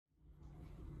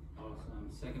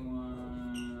Second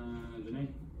one, Janae.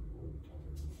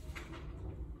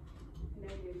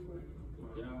 -4.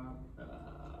 Good job.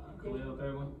 Khalil,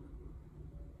 third one.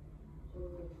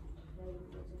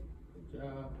 Good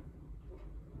job.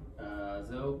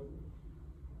 Zoe.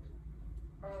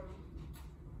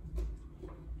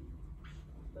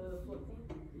 The 14.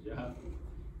 Good job.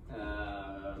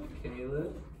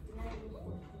 Caleb.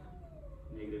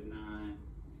 -9.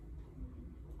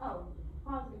 Oh,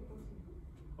 positive 14.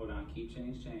 Hold on, keep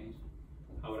change.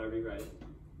 How would I rewrite it?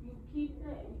 You keep it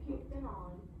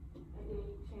on, and then you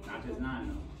change. Not just 9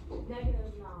 though.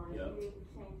 -9. Yep. And then you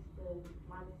change the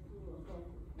 -2. Okay.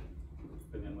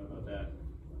 But then what about that?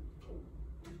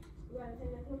 You gotta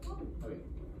take that to a positive. Okay.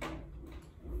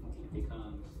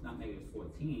 Becomes not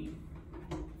 -14.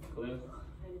 Khalil?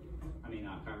 I mean,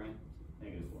 Kyron,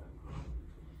 -4.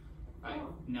 Alright,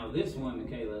 now this one,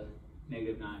 Michaela,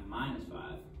 -9 minus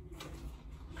 5.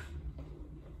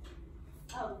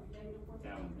 Oh, -14.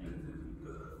 That one's negative.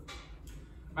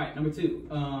 Alright, number 2.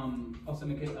 Also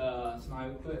make it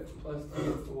smile quick.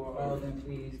 +2 for all of them,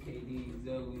 please. KD,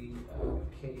 Zoe,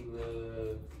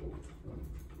 Caleb,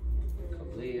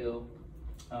 Khalil.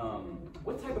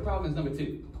 What type of problem is number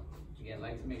 2? Again, I'd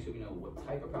like to make sure we know what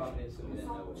type of problem it is so we then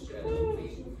know what strategy we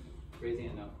need. Raise your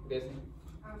hand now. Bessie?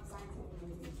 Scientific.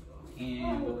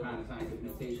 And what kind of scientific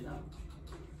notation?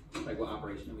 Like what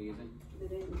operation are we using?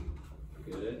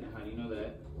 Good. And how do you know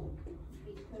that?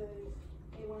 Because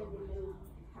they wanted to know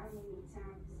how many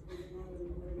times the number of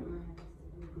milligrams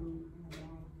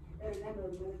the number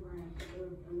of milligrams of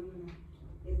aluminum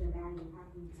is the value of how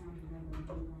many times the number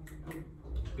of milligrams.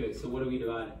 Good. So what are we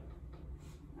dividing?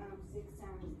 6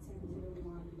 times 10 to the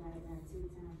 1 divided by 2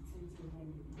 times 10 to the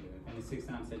negative. And the 6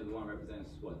 times 10 to the 1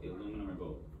 represents what? The aluminum or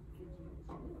gold?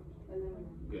 Aluminum.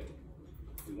 Good.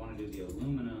 We want to do the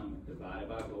aluminum divided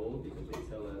by gold because they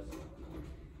tell us,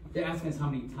 they're asking us how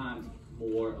many times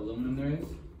more aluminum there is.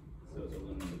 So it's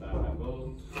aluminum divided by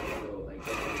gold. So like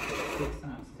that's 6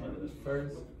 times 10 to the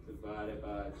first divided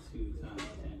by 2 times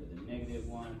 10 to the negative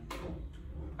 1. All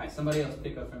right, somebody else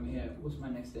pick up from here. What's my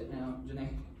next step now,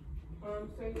 Janae? So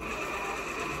you need to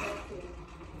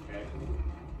Okay.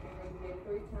 and then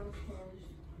 3 times 10.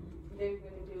 Then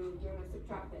you're gonna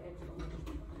subtract the exponent.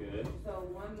 Good. So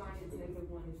 1 minus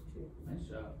 -1 is 2. Nice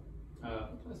job.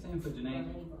 What was I saying for Janae?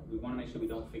 We want to make sure we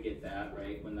don't forget that,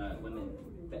 right? When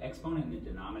the exponent in the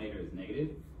denominator is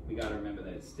negative, we got to remember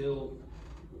that it's still,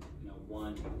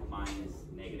 1 minus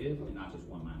negative, and not just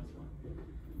 1 minus 1.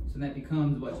 So that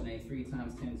becomes what, Janae? 3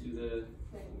 times 10 to the.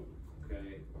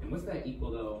 Okay. And what's that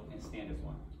equal though in standard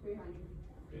form? 300.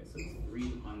 Okay, so it's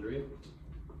 300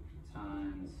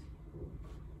 times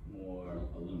more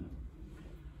aluminum.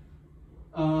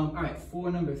 All right, for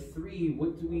number 3,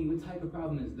 what type of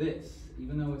problem is this?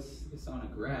 Even though it's on a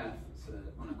graph, it's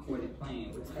on a coordinate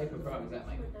plane, what type of problem is that,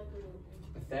 Mike?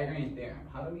 Pythagorean theorem.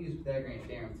 How do we use Pythagorean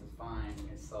theorem to find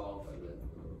and solve for the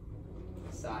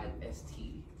side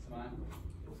ST? Someone?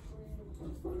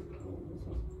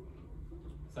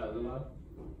 Sorry, a little loud?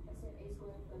 I said a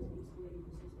squared plus b squared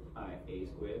equals c squared. All right, a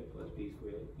squared plus b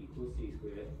squared equals c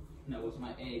squared. Now, what's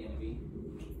my a gonna be?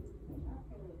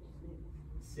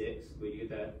 6. Where do you get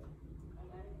that?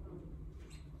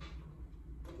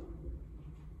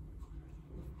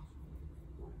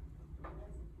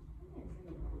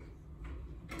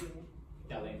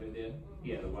 That length right there?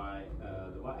 Yeah, the y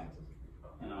axis.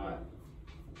 And our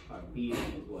b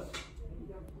is what?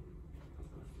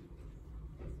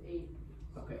 It's 8.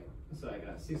 Okay, so I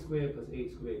got 6 squared plus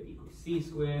 8 squared equals c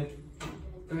squared.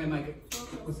 Go ahead, Micah.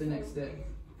 What's the next step?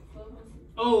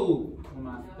 Oh,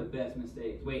 the best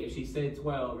mistakes. Wait, if she said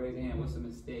 12, raise your hand. What's the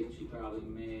mistake she probably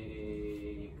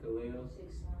made? Khalil?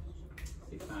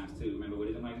 6 times 2. Remember, what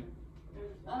is it, Micah?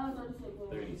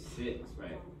 36,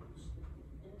 right?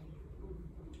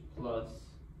 Plus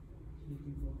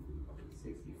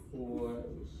 64.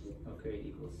 Okay,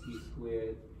 equals c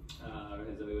squared.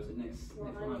 Zoe, what's the next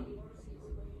one?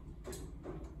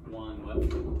 1 what?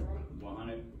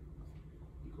 100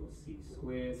 equals c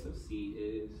squared. So c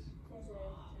is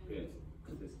good,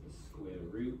 because it's the square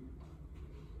root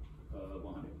of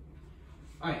 100.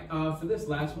 All right, for this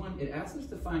last one, it asks us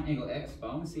to find angle x, but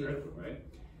I want to see it, right?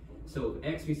 So if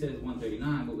x we said is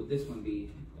 139, what would this one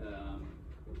be?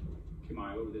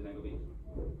 Kimari, what would this angle be?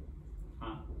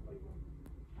 Huh?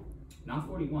 Not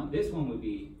 41. This one would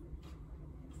be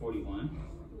 41.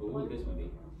 What would this one be?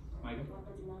 Michael?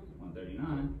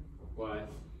 139. Why?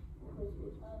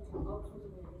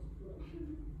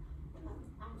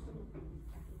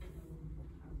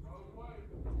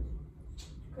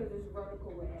 Because it's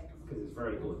vertical with x. Because it's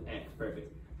vertical with x.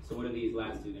 Perfect. So what are these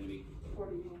last two going to be?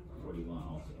 41. 41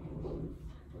 also.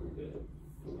 Good.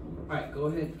 Alright, go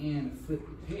ahead and flip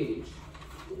the page.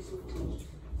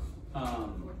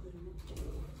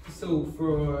 So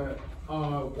for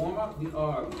our warm-up, we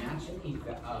are matching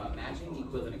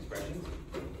equivalent expressions.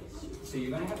 So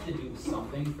you're gonna have to do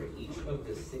something for each of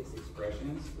the 6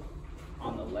 expressions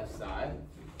on the left side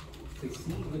to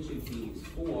see which of these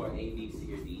 4, A, B,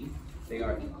 C, or D, they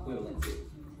are equivalent to.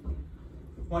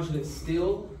 I want you to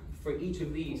still, for each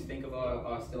of these, think of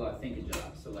our thinking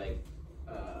job. So like,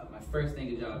 my first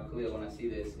thinking job, Khalil, when I see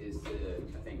this, is to,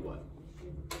 I think what?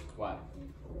 Why?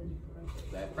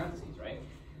 That parentheses, right?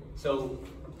 So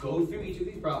go through each of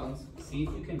these problems, see if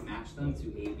you can match them to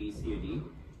A, B, C, or D,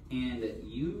 and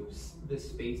use the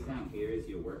space down here as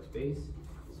your workspace.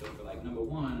 So for like number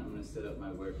 1, I'm gonna set up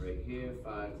my work right here,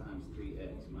 5 times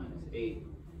 3x minus 8,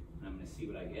 and I'm gonna see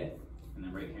what I get. And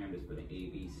then right here, I'm just putting A,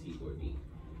 B, C, or D.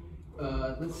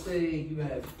 Let's say you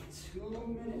have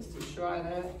 2 minutes to try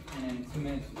that, and then 2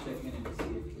 minutes to check in and to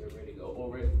see if you're ready to go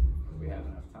over it, if we have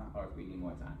enough time, or if we need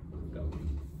more time. Go.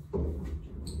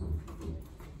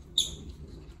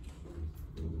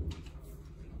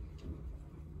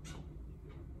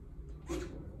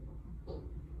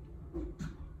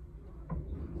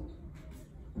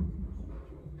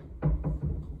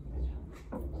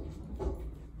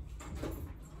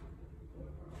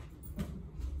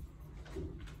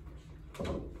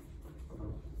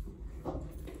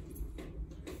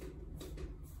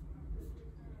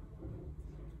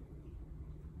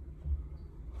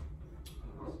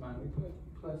 We put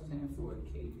plus 10 for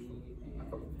KB and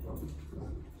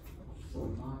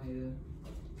Maya.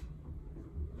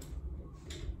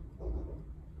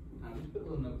 Just put a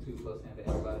little note 2 plus 10 for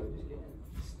everybody. We're just getting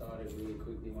started really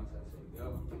quickly once I say go.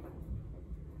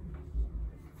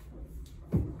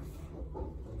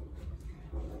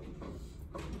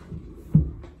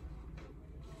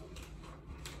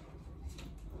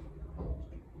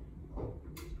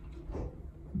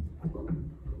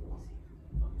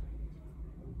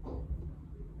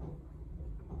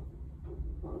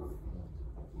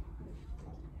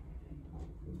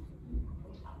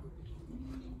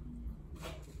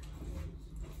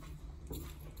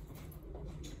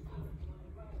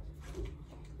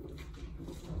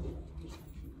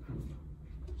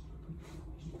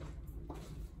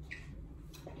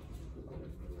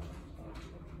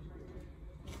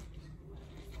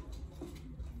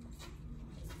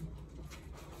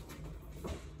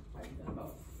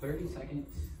 About 30 seconds.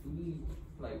 We need,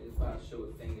 like, if I show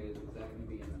a finger, is that going to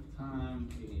be enough time?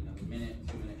 Do you need another minute,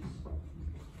 2 minutes?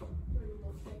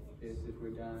 This, if we're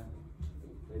done,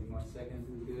 30 more seconds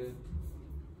is good.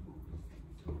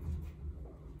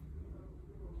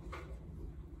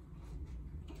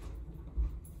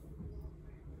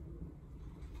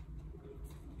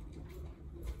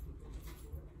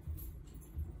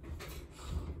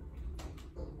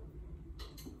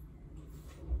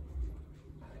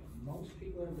 Most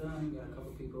people are done. Got a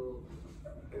couple people.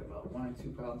 Got about 1 or 2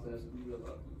 problems left. We got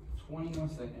about 20 more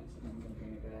seconds, and then we're gonna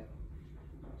bring it back.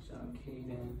 Sean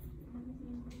Caden.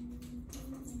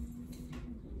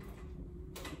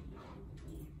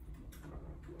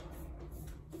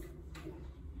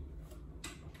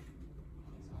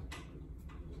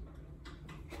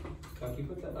 So if you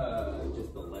put the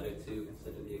just the letter 2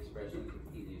 instead of the expression,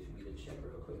 it's easier for me to check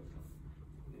real quick.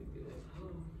 Do this.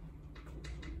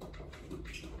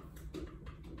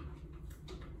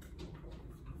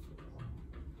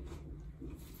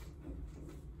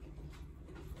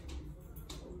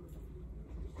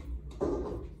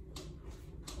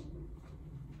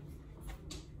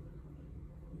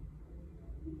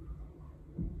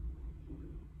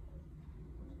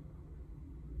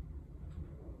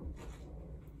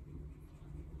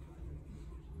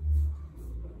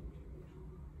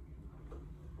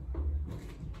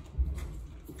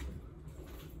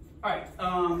 All right,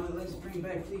 let's bring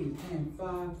back these. 10,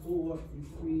 5, 4,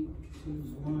 3, 2,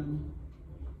 1,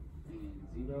 and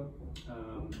 0.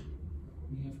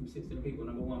 We have from 6 different people.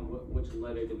 Number 1, which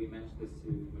letter did we match this to?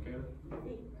 Michaela?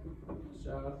 Nice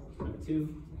job. Number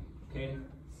 2, okay.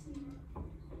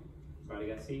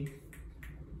 Everybody got C?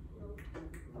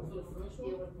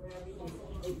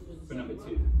 For number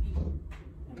 2.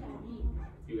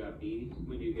 You got B.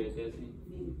 What do you get, Destiny?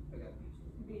 B. I got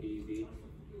B. B.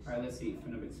 All right, let's see. For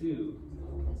number 2,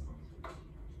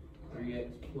 3x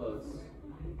plus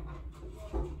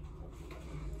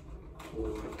 4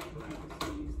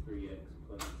 parentheses 3x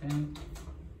plus 10.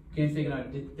 Can't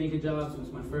think of jobs.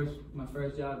 Was my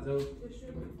first job, Zoe?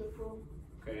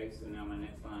 Okay, so now my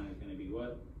next line is going to be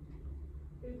what?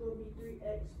 It's going to be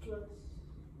 3x plus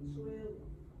 12x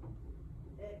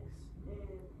and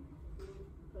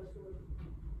plus 40.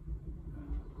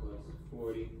 Plus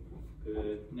 40.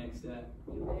 Good. Next step.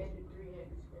 You add the 3x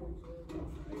and 12.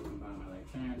 Alright, combine my like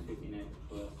terms, 15x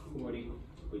plus 40,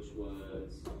 which was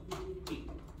 8.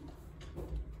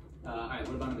 Alright,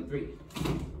 what about number 3?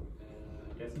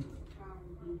 Justin?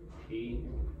 B,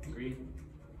 agree?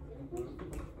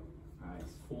 Alright,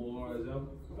 4 is up.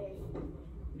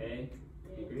 A,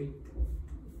 you agree?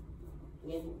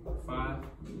 Yeah. 5,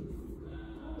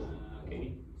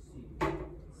 Katie?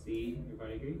 C,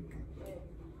 everybody agree?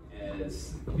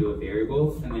 As do a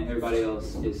variable, and then everybody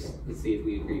else just let's see if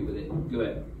we agree with it. Go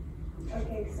ahead.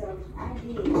 Okay, so I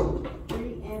did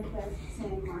 3n plus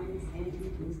 10 minus n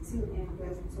equals 2n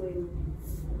plus 12.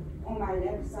 On my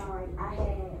left side, I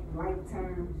had like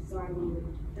terms, so I did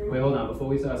 3. Wait, hold on. Before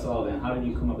we start solving, how did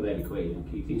you come up with that equation?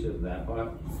 Can you teach us that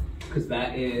part? Because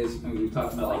that is, when we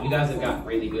talked about, like, you guys have gotten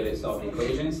really good at solving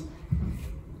equations.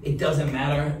 It doesn't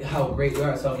matter how great we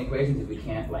are at solving equations if we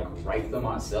can't, like, write them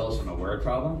ourselves from a word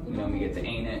problem. You know, when we get to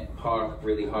ANET, PARC,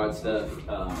 really hard stuff,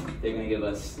 they're going to give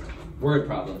us word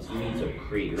problems. You need to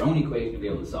create your own equation to be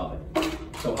able to solve it.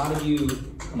 So how did you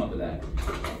come up with that?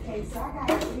 Okay, so I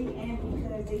got 3n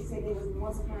because they said it was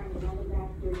multiplying the number by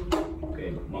 3. Okay,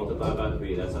 multiply by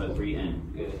 3, that's our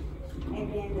 3n. Good.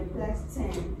 And then the plus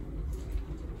 10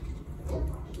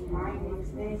 minus,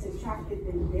 then subtracted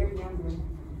the their number,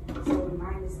 so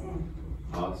minus n.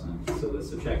 Awesome. So let's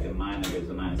subtract the minus, there's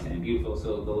a minus 10. Beautiful.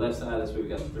 So the left side, that's where we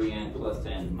got 3n plus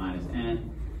 10 minus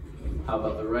n. How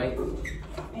about the right?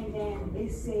 And then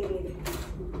it said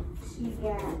she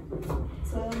got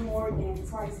 12 more than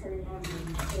twice her number,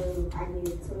 so I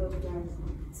did 12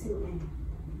 plus 2n.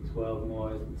 12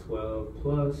 more is the 12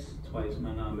 plus, twice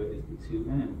my number is the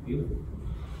 2n. Beautiful.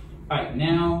 All right,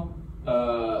 now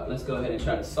let's go ahead and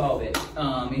try to solve it.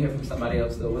 Let me hear from somebody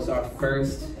else though. What's our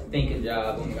first thinking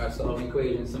job when we are solving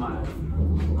equations? Somebody.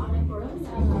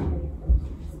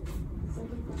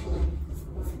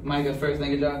 Micah, first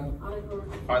thinking job?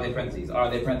 Are they parentheses?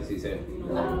 Are they parentheses here?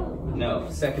 No.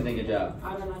 Second thinking job?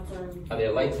 Are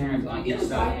there like terms on each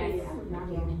side?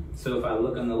 So if I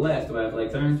look on the left, do I have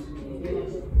like terms?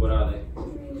 What are they?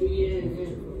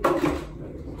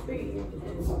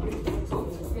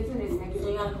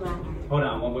 Hold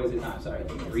on, one word at a time, sorry.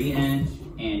 3n,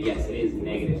 and yes, it is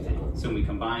negative 10. So when we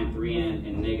combine 3n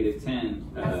and negative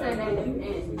 10, I said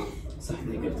negative n. sorry,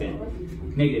 negative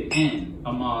 10. Negative n,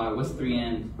 Amar, what's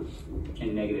 3n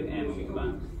and negative n when we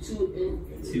combine? 2n.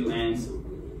 2n,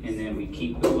 and then we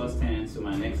keep the plus 10, so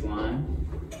my next line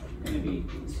is going to be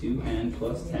 2n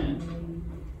plus 10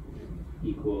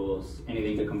 equals,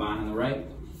 anything to combine on the right?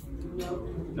 Nope.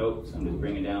 Nope, so I'm just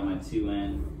bringing down my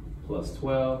 2n plus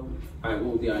 12. All right,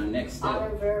 what will be our next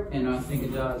step in our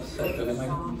thinking jobs? So, go ahead,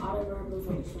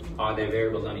 Michael. Are there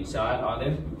variables on each side? Are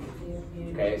there?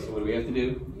 Okay, so what do we have to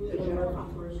do?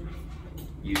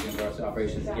 Use inverse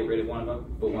operations to get rid of one of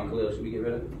them. But one Khalil, should we get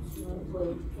rid of?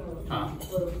 Huh?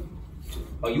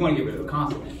 Oh, you want to get rid of a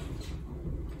constant?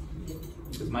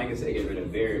 Because Micah said get rid of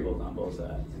variables on both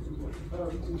sides.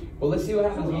 Well, let's see what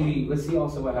happens when we. Let's see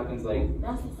also what happens like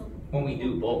when we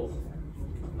do both.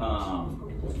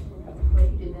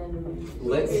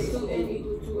 Let's.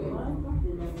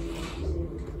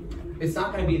 It's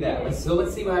not going to be that. Let's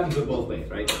see what happens with both ways,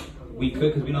 right? We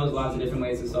could, because we know there's lots of different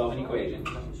ways to solve an equation.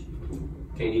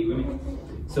 KD, with me?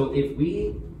 So if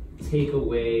we take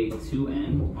away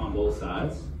 2n on both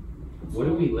sides, what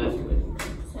are we left with?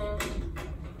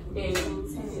 10.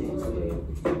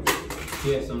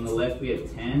 Yeah, so on the left we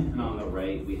have 10, and on the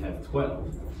right we have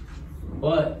 12.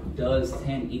 But does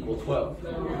 10 equal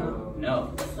 12?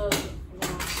 No.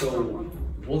 So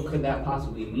what could that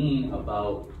possibly mean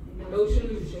about... No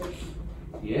solution.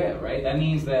 Yeah, right? That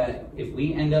means that if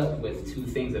we end up with two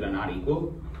things that are not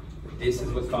equal, this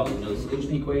is what's called a no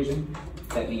solution equation.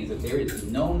 That means if there is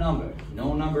no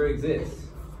number exists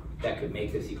that could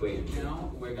make this equation.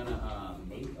 Now we're gonna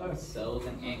make ourselves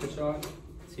an anchor chart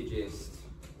to just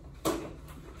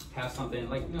have something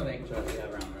like, you know, the anchor chart we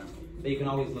have around that you can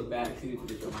always look back to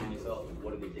just remind yourself of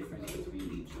what are the differences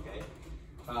between each, okay?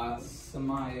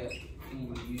 Samaya,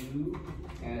 can you,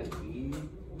 as we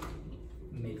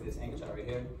make this anchor chart right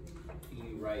here, can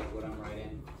you write what I'm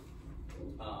writing?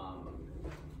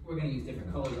 We're gonna use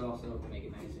different colors also to make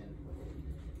it nice and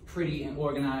pretty and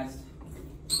organized.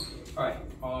 All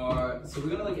right, so we're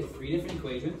gonna look at 3 different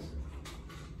equations.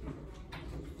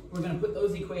 We're gonna put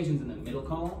those equations in the middle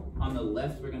column. On the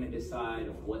left, we're gonna decide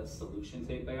what solution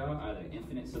type they are, either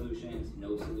infinite solutions,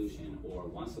 no solution, or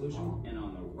one solution. And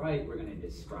on the right, we're gonna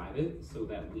describe it so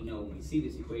that we know when we see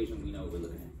this equation, we know what we're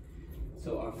looking at.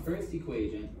 So our first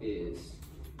equation is,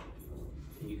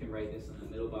 and you can write this in the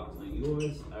middle box on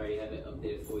yours. I already have it up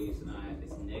there for you tonight.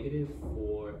 It's negative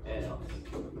 4x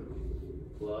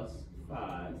plus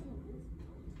 5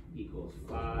 equals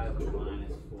 5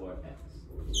 minus 4x.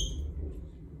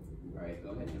 All right, go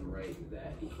ahead and write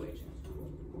that equation.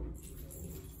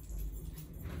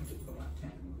 Just put my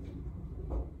 10.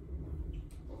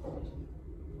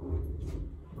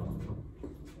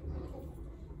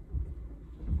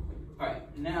 All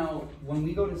right, now when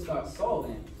we go to start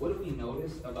solving, what do we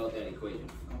notice about that equation?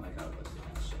 I don't like how it looks in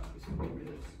that shot. Let's get rid of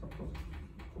this.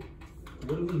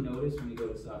 What do we notice when we go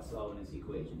to start solving this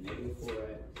equation? Negative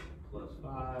 4x plus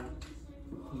 5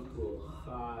 equals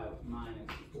 5 minus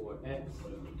 4x.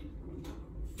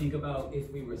 Think about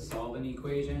if we were solving the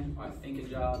equation, our thinking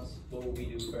jobs, what would we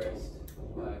do first?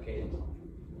 Kaden?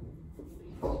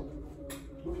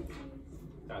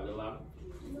 Start a little loud.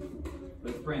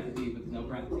 With parentheses, with no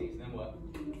parentheses, then what?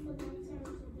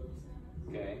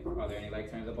 Okay, are there any like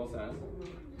terms on both sides?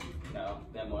 No,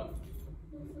 then what?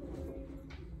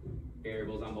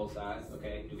 Variables on both sides,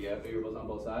 okay. Do we have variables on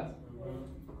both sides?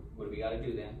 What do we gotta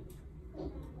do then?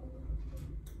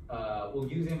 We'll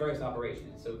use inverse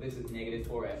operations. So if this is negative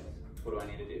 4x, what do I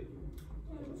need to do?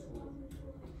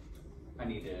 I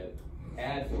need to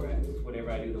add 4x.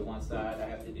 Whatever I do to one side, I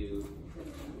have to do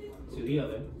to the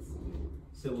other.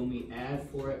 So when we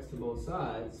add 4x to both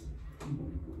sides,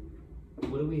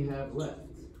 what do we have left?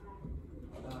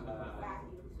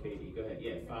 Katie, go ahead.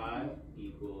 Yeah, 5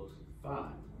 equals 5.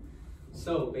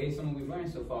 So based on what we've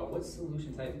learned so far, what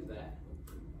solution type is that?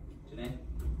 Janae?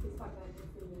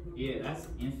 Yeah, that's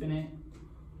infinite.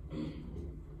 And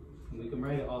we can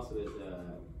write it also as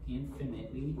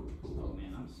infinitely. Oh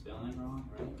man, I'm spelling it wrong,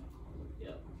 right?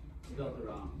 Yep, spelled it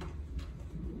wrong.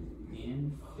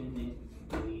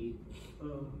 Infinitely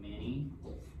many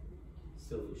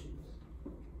solutions.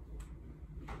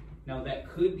 Now that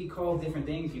could be called different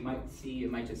things. You might see,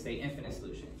 it might just say infinite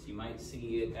solutions. You might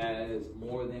see it as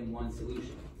more than one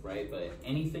solution, right? But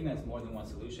anything that's more than one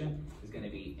solution is going to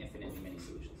be infinitely many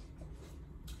solutions.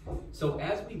 So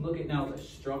as we look at now the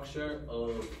structure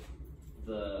of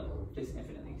this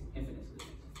infinite solutions,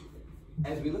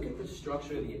 as we look at the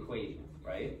structure of the equation,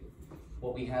 right?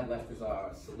 What we have left is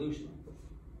our solution.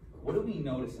 What do we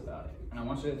notice about it? And I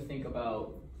want you to think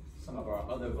about some of our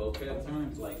other vocab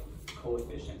terms like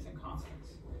coefficients and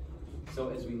constants. So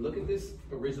as we look at this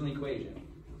original equation,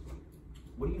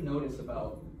 what do you notice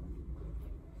about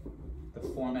the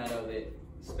format of it,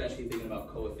 especially thinking about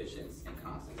coefficients and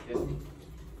constants? Yes?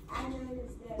 I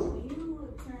noticed that when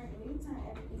you turn everything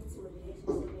to addition,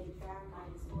 so make 5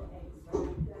 minus 4x,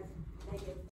 right?